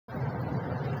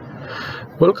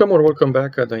Welcome or welcome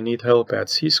back at I Need Help at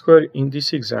C-Square. In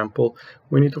this example,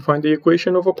 we need to find the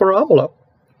equation of a parabola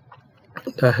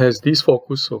that has this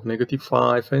focus of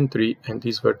 -5 and 3 and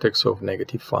this vertex of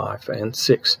 -5 and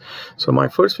 6. So my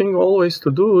first thing always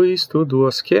to do is to do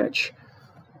a sketch,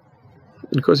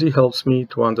 because it helps me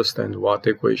to understand what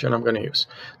equation I'm going to use.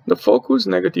 The focus,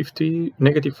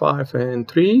 -5 and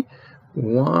 3,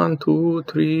 1, 2,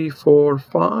 3, 4,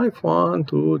 5, 1,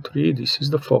 2, 3, this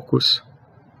is the focus.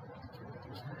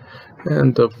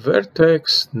 And the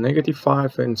vertex,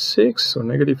 -5 and 6, so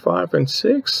 -5 and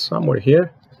 6, somewhere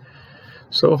here.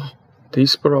 So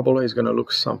this parabola is going to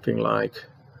look something like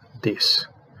this.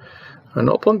 An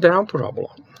up and down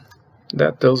parabola.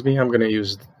 That tells me I'm going to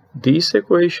use this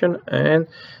equation, and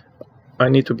I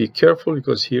need to be careful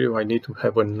because here I need to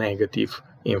have a negative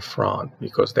in front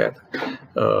because that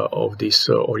of this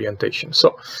orientation.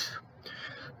 So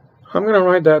I'm going to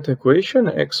write that equation,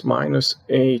 x minus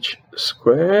h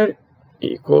squared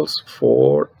equals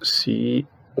 4cy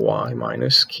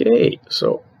minus k.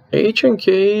 So h and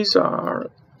k's are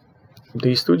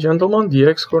these two gentlemen, the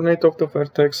x coordinate of the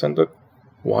vertex and the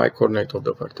y coordinate of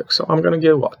the vertex. So I'm going to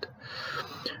get what?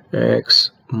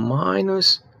 X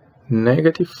minus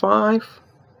 -5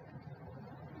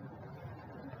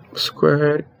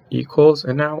 squared equals,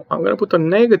 and now I'm going to put a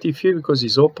negative here because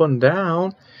it's up and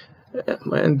down,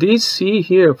 and this c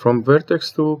here from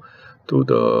vertex to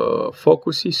the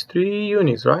focus is 3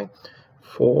 units, right?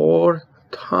 4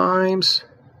 times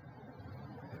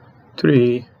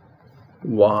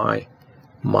 3y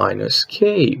minus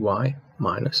k, y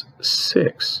minus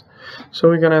 6. So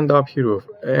we're going to end up here with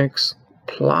x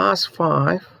plus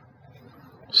 5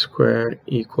 squared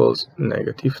equals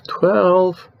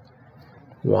 -12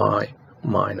 y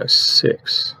minus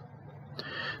 6.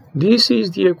 This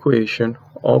is the equation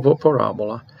of a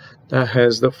parabola that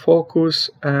has the focus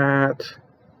at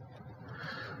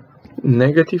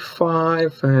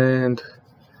 -5 and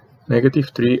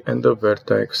 -3 and the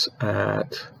vertex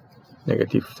at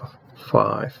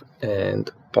 -5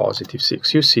 and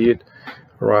 +6. You see it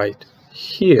right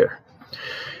here.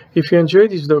 If you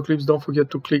enjoyed these video clips, don't forget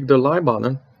to click the like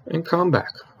button and come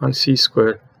back on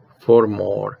C-Square for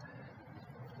more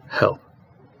help.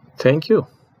 Thank you.